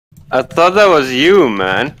I thought that was you,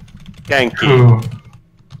 man. Genki. Who?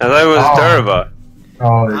 I thought it was Derva.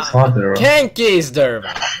 Oh, it's not Derva. Genki is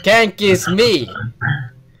Derva. Genki is me.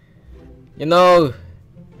 You know.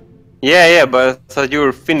 Yeah, but I thought you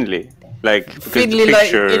were Finley. Like, Finley, the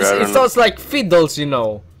picture, like it sounds like fiddles, you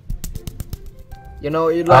know. You know,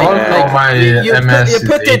 you like, you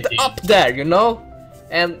put it up there, you know,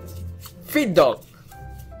 and fiddle,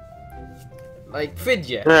 like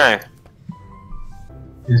fidget. Yeah.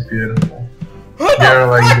 He's beautiful. Who the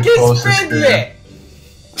fuck is Fidget?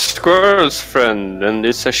 Squirrel's friend, and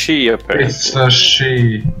it's a she apparently. It's a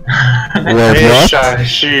she. Wait, It's what? a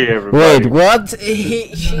she, everybody. Wait, what?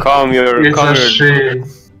 Calm your, It's a she.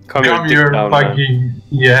 calm Calm dick your down, fucking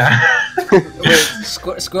yeah. Wait,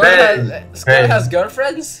 Squirrel has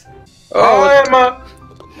girlfriends? Oh,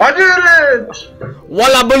 I did it!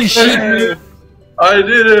 Walla bullshit! I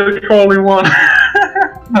did it, only one.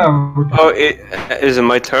 Oh, is it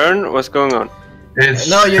my turn? What's going on? It's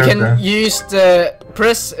No, you can use the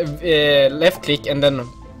press left click and then,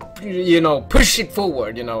 you know, push it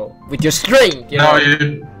forward, you know, with your string. You know?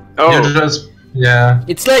 you Oh, just yeah.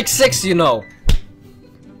 It's like sex, you know.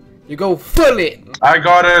 You go fully. I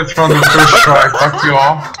got it from the first try. Fuck you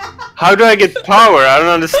all. how do I get power? I don't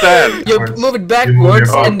understand. You Backwards. move it You backwards move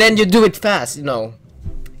your and then you do it fast, you know.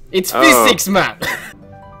 It's Oh. physics, man.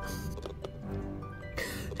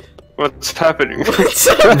 What's happening?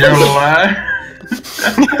 You're lying.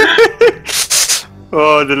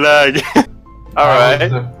 Oh, the lag. Alright.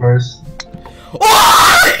 The first.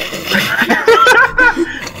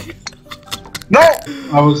 No!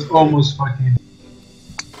 I was almost fucking.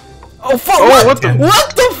 Oh fuck! Oh, what the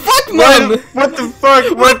fuck, man? What the fuck?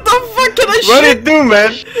 What the fuck? Can I What did shoot? it do,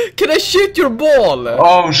 man? Can I shoot your ball?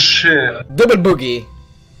 Oh shit. Double boogie.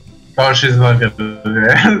 Oh, she's not gonna do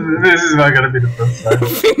it. This is not gonna be the first time.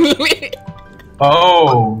 Finley.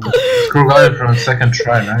 Oh! Screw got it from the second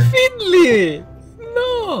try, man. Finley.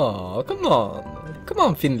 No, come on, come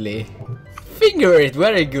on, Finley. Finger it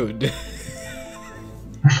very good.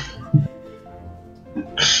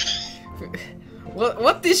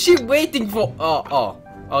 What is she waiting for? Oh,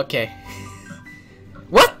 okay.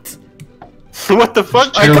 What? What the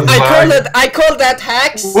fuck? I call that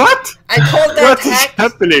hacks. What? I call that What is hacks.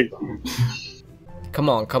 happening? Come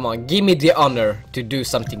on, give me the honor to do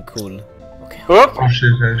something cool. Okay. Oh, Oh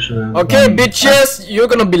shit, actually. Okay, bitches, you're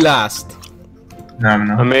gonna be last. No, I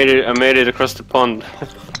no. made it across the pond.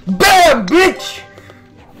 BAM, bitch!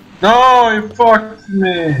 No, you fucked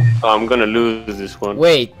me. Oh, I'm gonna lose this one.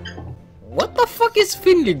 Wait, what the fuck is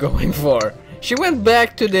Finley going for? She went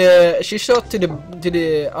back to the. She shot to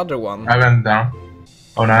the other one. I went down.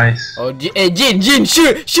 Oh, nice. Oh, hey, Jin,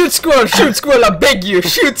 shoot squirrel, I beg you,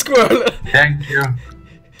 shoot squirrel. Thank you.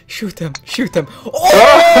 Shoot him. Oh!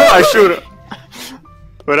 Oh, I shoot him.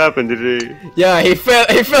 What happened? Did he? Yeah, he fell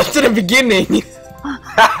to the beginning.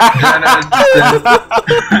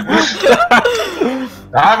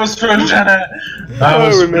 I was first, Jenna.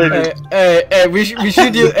 We made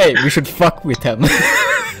it. We should fuck with him.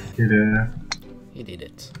 Yeah. He did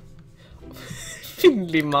it.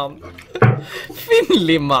 Finley man.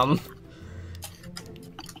 Finley man.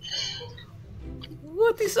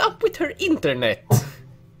 What is up with her internet?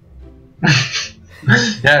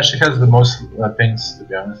 Yeah, she has the most things, to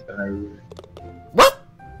be honest. What?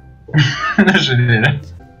 She did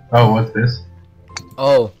it. Oh, what's this?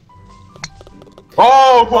 Oh.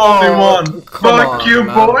 Oh, holy one! come Fuck on, you,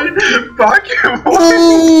 man. boy! Fuck you, boy!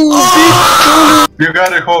 You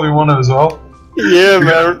got a holy one as well? Yeah,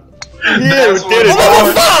 man. Yeah, we did it.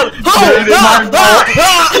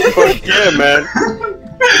 Fuck yeah, man.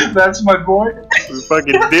 That's my boy. We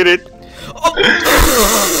fucking did it.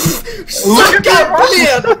 Look at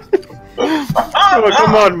brilliant! Oh,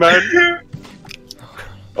 come on, man.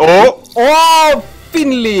 Oh, Oh,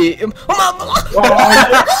 Finley!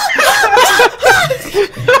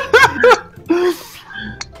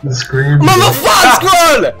 The scream. Mama fuck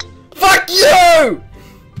squirrel! Fuck you!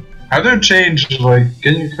 How do you change, like,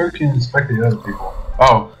 how can you inspect the other people?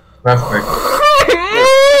 Oh, left click.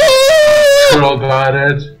 Scroll got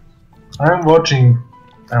it. I'm watching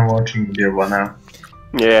the one now.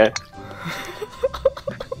 yeah.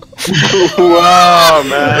 Wow,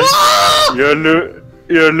 man.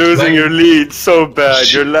 You're losing your lead so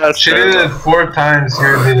bad. Your last She did it 4 times,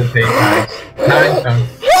 you did it 8 times. 9 times.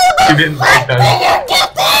 She did it 8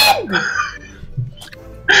 times.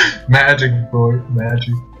 Magic, boy,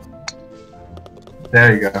 magic.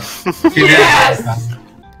 There you go. He did it 8 times.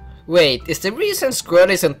 Wait, is the reason Squirrel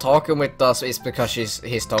isn't talking with us is because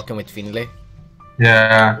he's talking with Finley?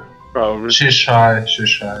 Yeah, Probably. she's shy, she's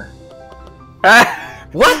shy.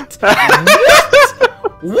 What? What?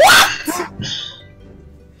 What?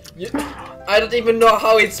 I don't even know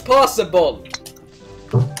how it's possible.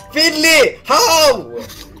 Finley, how?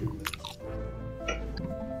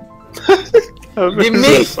 The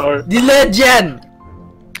myth, the legend.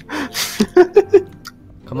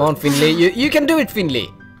 Come on, Finley, you can do it, Finley.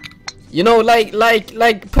 You know,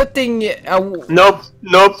 like putting. Nope.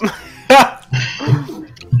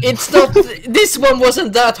 It's not. This one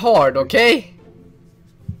wasn't that hard, okay?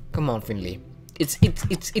 Come on, Finley.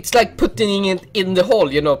 It's like putting it in the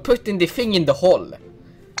hole, you know, putting the thing in the hole.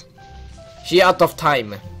 She out of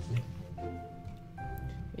time.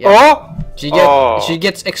 Yeah. Oh! She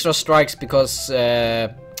gets extra strikes because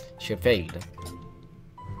she failed.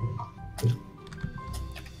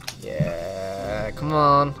 Yeah, come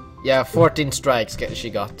on. Yeah, 14 strikes she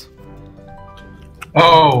got.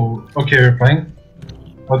 Oh, okay, we're playing.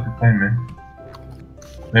 What's the playing, man?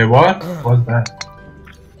 Wait, what? What's that?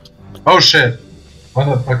 Oh shit! What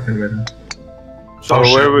the fuck did we do? So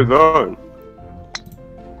where are we going?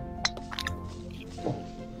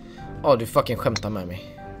 Åh, du fucking skämtar med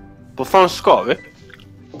mig. Vad fan ska vi?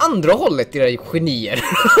 Andra hållet, era genier.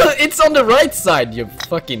 It's on the right side, you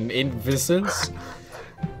fucking imbeciles.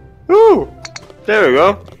 Ooh, there we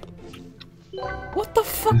go. What the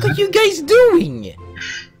fuck are you guys doing?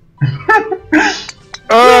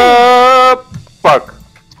 Fuck.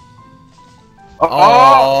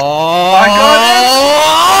 Oh, I got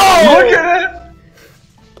it! Look at it!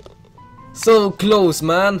 So close,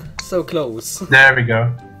 man. So close. There we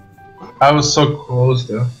go. I was so close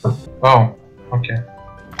though. Oh, okay.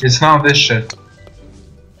 It's not this shit.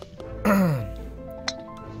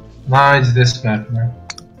 Now it's this map, man.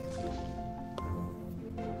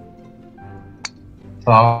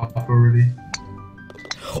 Stop already.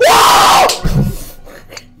 Whoa!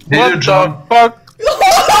 Did What you jump? the fuck?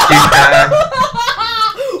 He hacked.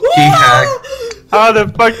 He hacked. How the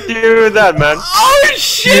fuck do you do that, man? Oh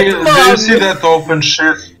shit, Do man! you see that open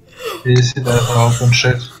shit? Do you see that open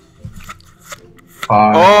shit?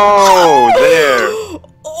 Fine. Oh, there.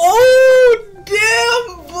 Oh, damn,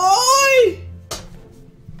 boy!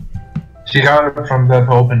 She got it from that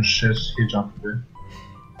open shit. He jumped it.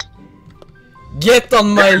 Get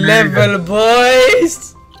on my level,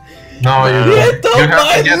 boys! No, you Get don't. on You have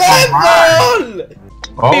my to get on mine. level!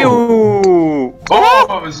 Oh, Pew.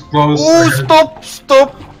 oh, it's close. Oh, stop!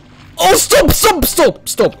 Oh,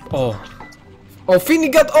 stop! Oh, Finny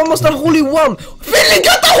got almost a holy one! Finny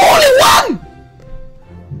got a holy one!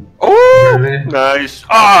 Oh, Really? nice.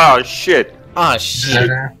 Ah, shit. Ah, shit.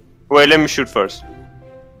 Yeah. Wait, let me shoot first.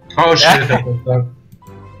 Oh shit, that was that.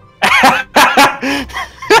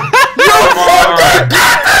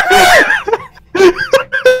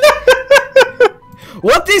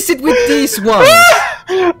 What is it with these ones?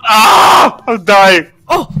 Ah, I'm dying.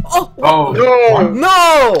 Oh, No.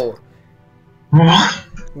 No! what?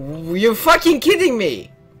 You're fucking kidding me!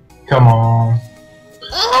 Come on.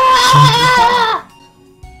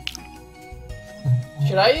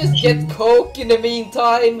 Should I just get coke in the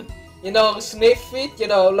meantime? You know, sniff it, you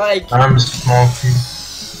know, like... I'm smoking.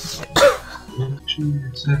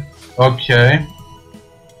 Okay.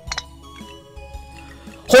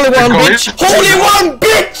 Holy one, Go bitch! in. Holy one,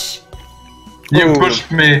 bitch! You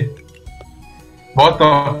pushed me. What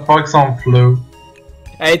the fuck's on flu?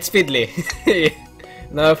 It's Fiddly.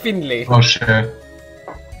 No, Finley. Oh shit.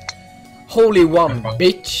 Holy one,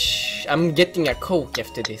 bitch! I'm getting a coke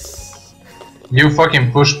after this. You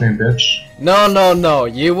fucking pushed me, bitch. No,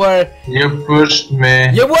 you were... You pushed me.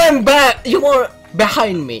 You weren't you were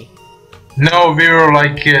behind me. No, we were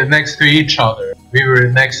like next to each other. We were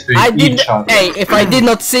next to each other. Hey, if I did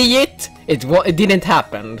not see it, it didn't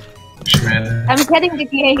happen. I'm getting the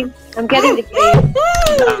game. I'm getting the game.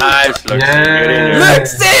 Nice, Luxy. Yeah. Get in here.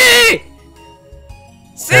 Luxy!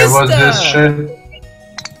 There was this Sister! shit.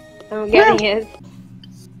 I'm getting it.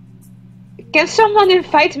 Can someone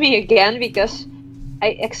invite me again because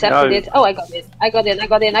I accepted No. it? Oh, I got it. I got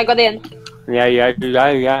in.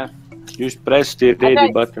 Yeah. Just press the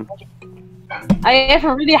ready button. I have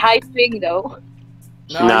a really high ping though.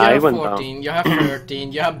 No, Nah, you I have went 14, you have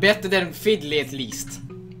 13, you have better than Fiddly at least.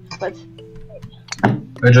 But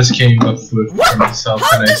I just came up with What? myself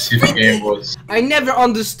How and I does see the game was. I never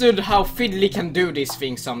understood how Fiddly can do this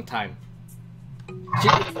thing sometime.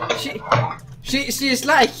 She's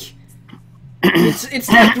like... It's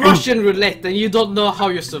like Russian roulette and you don't know how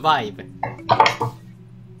you survive.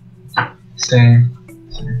 Same.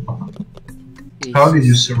 How did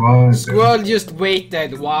you survive? Squirrel just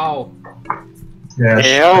waited, wow. Yeah,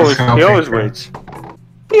 He always waits.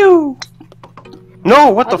 Pew! No,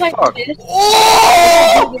 what the how do I fuck? do this?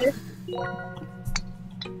 Oh!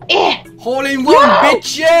 Eh! Hole in one,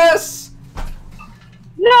 bitches!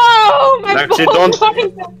 No! My Luxy, phone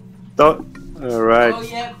don't. Alright. Oh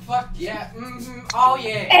yeah, fuck yeah. Oh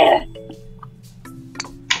yeah.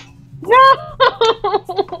 No!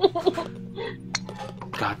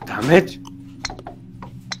 God damn it.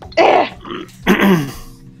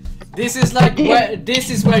 This is like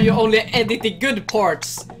where you only edit the good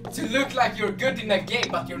parts to look like you're good in a game,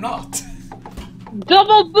 but you're not.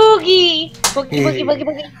 Double boogie! Boogie, boogie, boogie,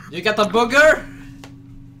 boogie. You got a booger?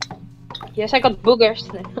 Yes, I got boogers.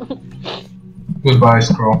 Goodbye,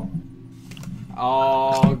 Scroll.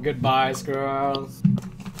 Oh, goodbye, squirrel.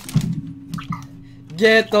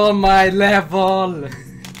 Get on my level.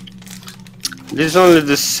 This is only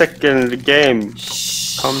the second game.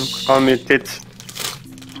 Come with it.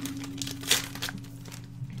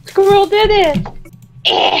 Squirrel did it!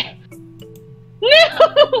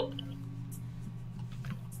 No!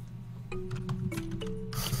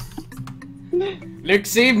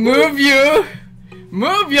 Luxy, move you!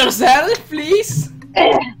 Move yourself, please!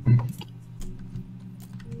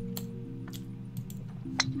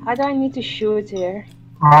 How do I need to shoot here?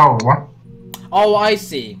 Oh, what? Oh, I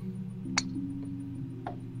see.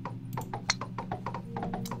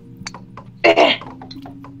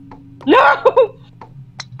 No!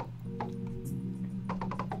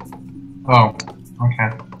 Oh, okay.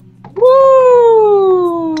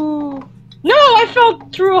 Woo! No, I fell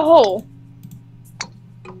through a hole.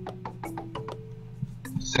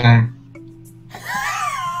 Same.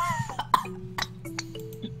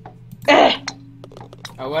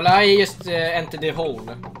 Oh, well, I just entered the hole,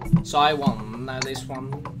 so I won this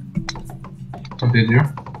one. What did you?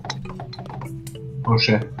 Oh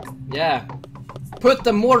shit. Yeah. Put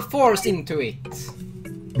the more force into it.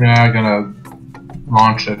 Yeah, I'm gonna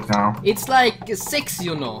launch it now. It's like 6,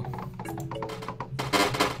 you know.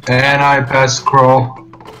 And I pass Scroll.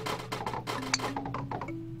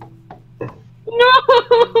 No!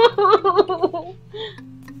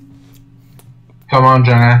 Come on,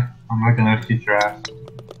 Jenna. I'm not gonna kick your ass.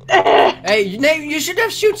 Hey, you should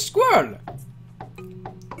have shoot squirrel.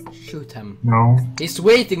 Shoot him. No. He's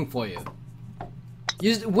waiting for you.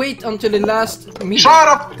 Just wait until the last minute. Shut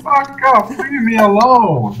up! Fuck up! Leave me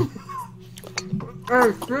alone!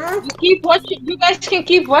 You keep watching. You guys can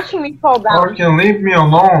keep watching me fall down. Or can leave me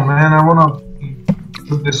alone, man. I wanna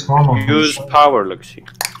do this normal. Use power, Luxy.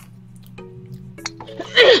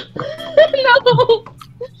 No!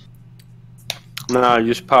 Nah,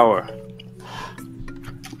 use power.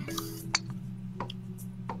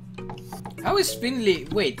 How is Finley?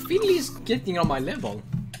 Wait, Finley is getting on my level.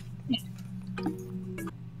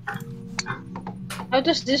 How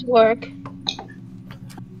does this work?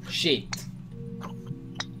 Shit.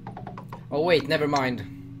 Oh wait, never mind.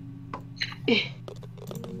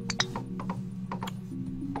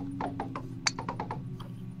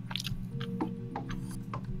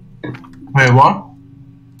 Wait, what?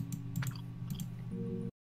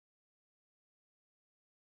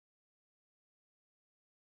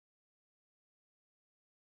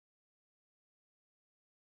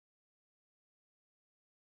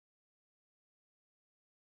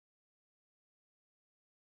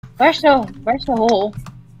 Where's the hole?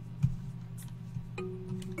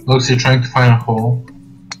 Luxy trying to find a hole.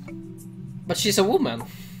 But she's a woman.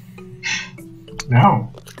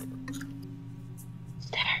 No.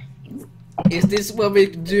 Is this where we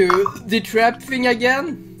do the trap thing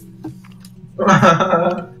again?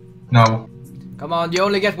 No. Come on, you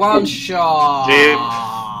only get one shot.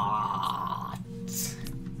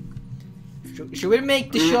 Should we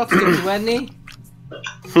make the shots to 20?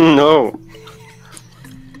 No.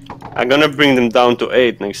 I'm gonna bring them down to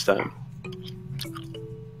 8 next time.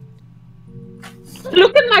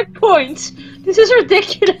 Look at my points. This is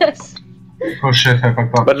ridiculous. Oh shit, I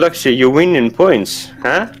fucked up. But Luxy, you win in points,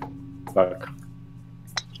 huh? Fuck.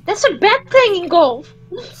 That's a bad thing in golf.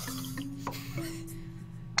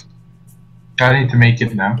 I need to make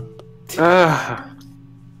it now. Ah.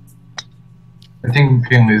 I think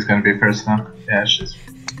Finley is gonna be first now. Yeah, she's.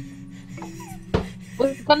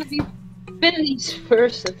 We're gonna be Finley's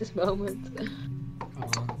first at this moment.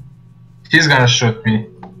 She's gonna shoot me.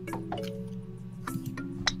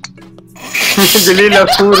 Det lilla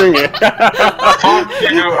foringen. Fuck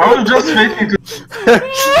you! I was just waiting to.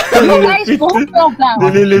 You guys both fell down.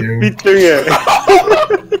 Det lilla fittungen.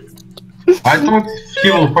 I thought he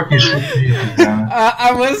will fucking shoot me.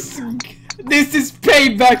 I was. This is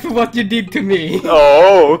payback for what you did to me.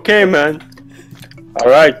 Oh, okay, man. All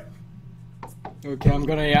right. Okay, I'm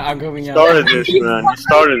going out. Started this, man. You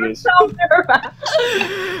started this.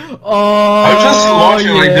 Oh, I'm just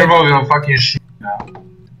watching like they're gonna fucking shoot now.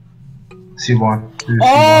 See what? Do you see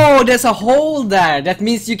Oh, there's a hole there. That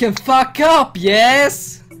means you can fuck up.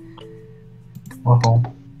 Yes. what hole?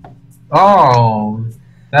 Oh,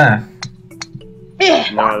 that.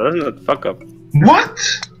 No, that's not fuck up. What?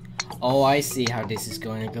 Oh, I see how this is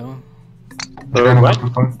going to go. What? the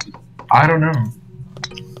fuck? I don't know.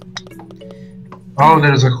 Oh,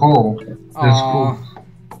 there's a hole. There's Oh. cool.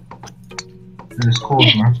 There's cool,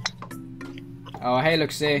 man. Oh, hey,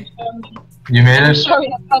 Luxy. You made I'm it?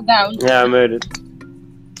 sorry, I fell down. Yeah, I made it.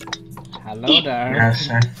 Hello there. Yes,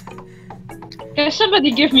 sir. Can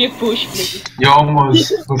somebody give me a push, please? You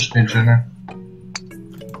almost pushed me, Jenna.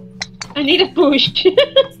 I need a push.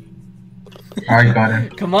 I got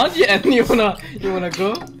it. Come on, Jen. You wanna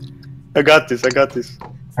go? I got this, I got this.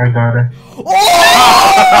 I got it.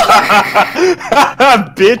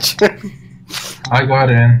 Bitch! I got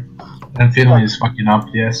in. And Finley is fucking up,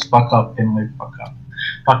 yes. Fuck up, Finley, fuck up.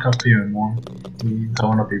 Fuck up even more. We don't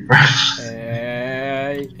wanna be friends.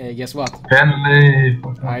 Guess what? Finley,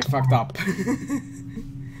 fuck up. I fucked up.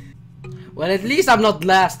 Well, at least I'm not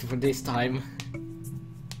last for this time.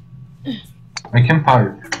 I can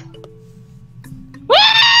pipe.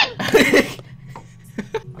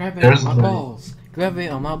 Grab it There's on the- my balls. Grab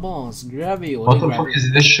it on my balls. Grab it. What the fuck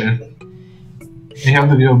is this shit? We have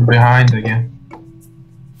to go behind again.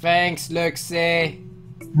 Thanks, Luxy.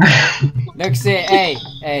 Luxy,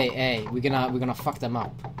 hey, we're gonna fuck them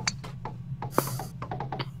up.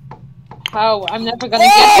 How? I'm never gonna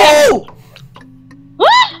get them.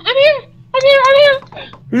 Ah, I'm here! I'm here! I'm here!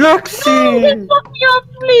 Luxy! No, fuck me up,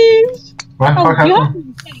 please! What the Oh, fuck you have happened?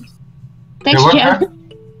 me. Thanks. Thanks, what Jen.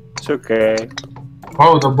 happened? It's okay.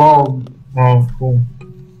 Oh, the ball. Oh, cool.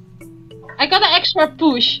 I got an extra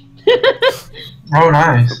push. Oh,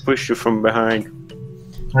 nice. I'll push you from behind.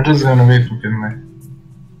 I'm just gonna wait for Finley.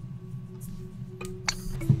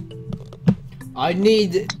 I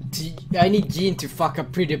need Jean to fuck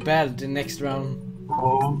up pretty bad the next round.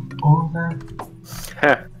 Oh, that.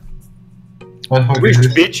 Huh. What the fuck Which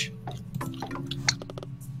is this? bitch?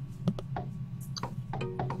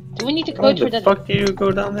 Do we need to go How through the that? fuck do you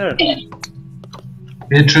go down there?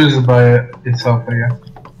 It chooses by itself, I guess.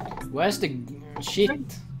 Where's the shit?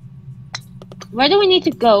 Where do we need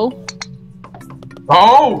to go?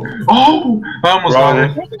 Oh! Oh! I almost got Wrong.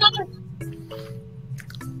 it. There's another.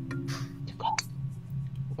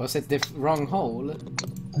 Was it the wrong hole?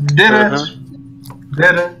 Did it! Uh-huh.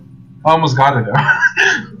 Did it! I almost got it though.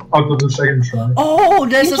 After the second try. Oh,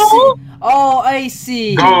 there's a No. Oh, I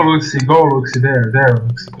see. Go, Luxy, there,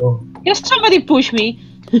 Luxy, go. Can somebody push me?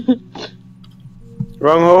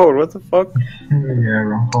 Wrong hole, what the fuck? Yeah,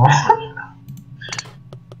 wrong hole.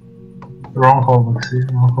 Wrong hole, Luxy,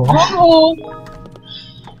 wrong hole.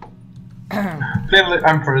 Oh, Finley,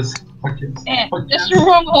 I'm first. Fuck you. Fuck that's you. the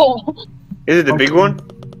wrong hole. Is it the big one?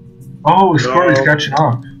 Oh, Squirrel is No. catching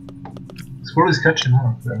up. Squirrel is catching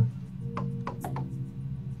up, though.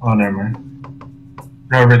 Oh, never mind.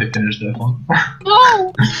 I already finished that one.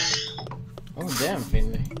 No. Oh damn,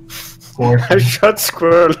 Finley. Poor I shot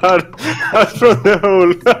squirrel out from the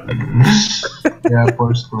hole. Yeah,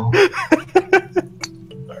 poor Squirrel.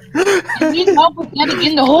 I need help with getting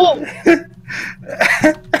in the hole.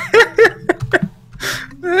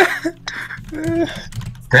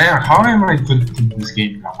 Damn, how am I good in this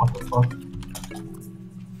game now? What the fuck?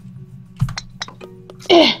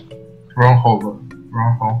 Wrong hole, bro.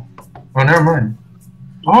 Wrong hole. Oh, never mind.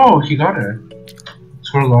 Oh, he got it.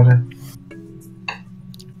 Squirrel got it.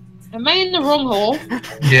 Am I in the wrong hole?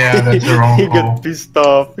 Yeah, that's the wrong He hole. got pissed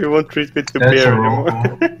off. He won't treat me to That's beer a wrong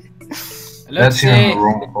anymore. hole. Let's That's even see the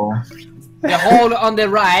wrong hole. the hole on the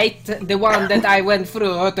right, the one that I went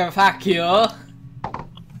through to fuck you.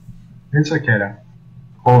 It's okay then.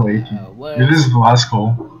 Hole 18. Well, This is the last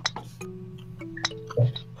hole.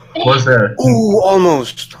 What's there? Ooh,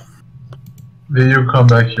 almost. Did you come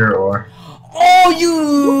back here or? oh,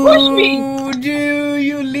 you Push me. do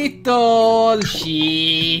you little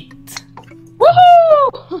shit.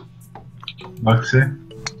 Woohoo! Luxy?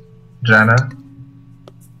 Jana?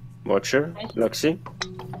 Watcher, Luxy.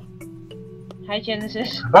 Hi,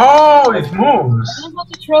 Genesis. Oh, it moves! I don't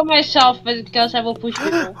want to throw myself because I will push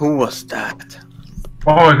people. Who was that?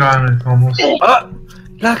 Oh, I got it almost. Ah! I'm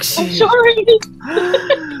Luxy! sorry.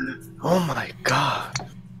 Oh my god.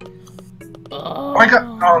 I got.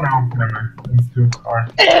 Oh no, never mind. I'm too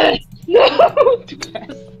hard. No. Too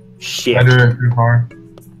fast. Shit. I do it too hard.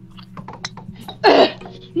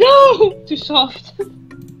 No. Too soft.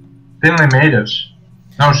 Finley made it.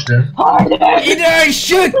 No, she didn't. Harder. Either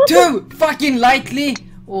shoot too fucking lightly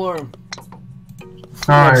or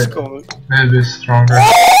Let's No, go. maybe stronger.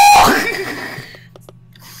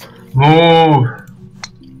 Move!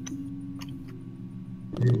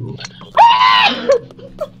 Good,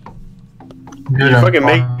 You I'm fucking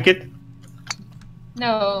fine. make it?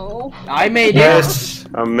 No. I made it. Yes,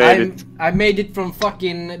 I made it. I made it from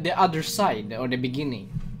fucking the other side or the beginning.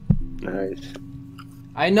 Nice.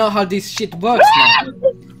 I know how this shit works now.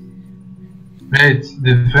 Wait,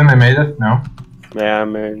 did Finley made it? No. Yeah,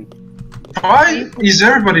 man. Why is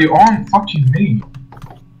everybody on fucking me?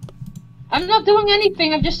 I'm not doing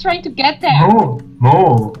anything, I'm just trying to get there. No,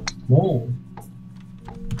 no, no.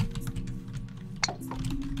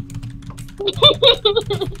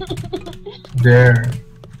 There.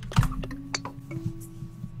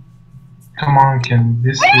 Come on, can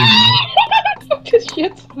this be me? This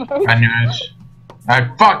shit smoke. I knew it. I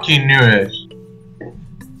fucking knew it.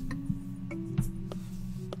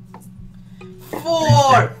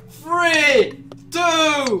 4, 3,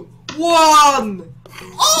 2, 1.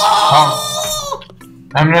 Oh.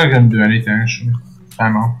 I'm not gonna do anything actually.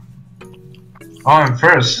 I'm off. Oh, I'm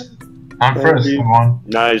first. I'm first. I won.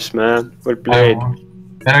 Nice, man. Well I played. won.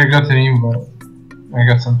 Then I got an invite. I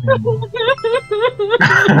got something.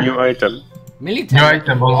 New item. Military. New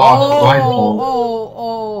item unlocked. Light bulb.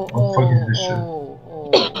 Oh, What the fuck is this shit?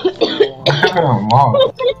 oh. I haven't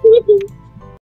unlocked.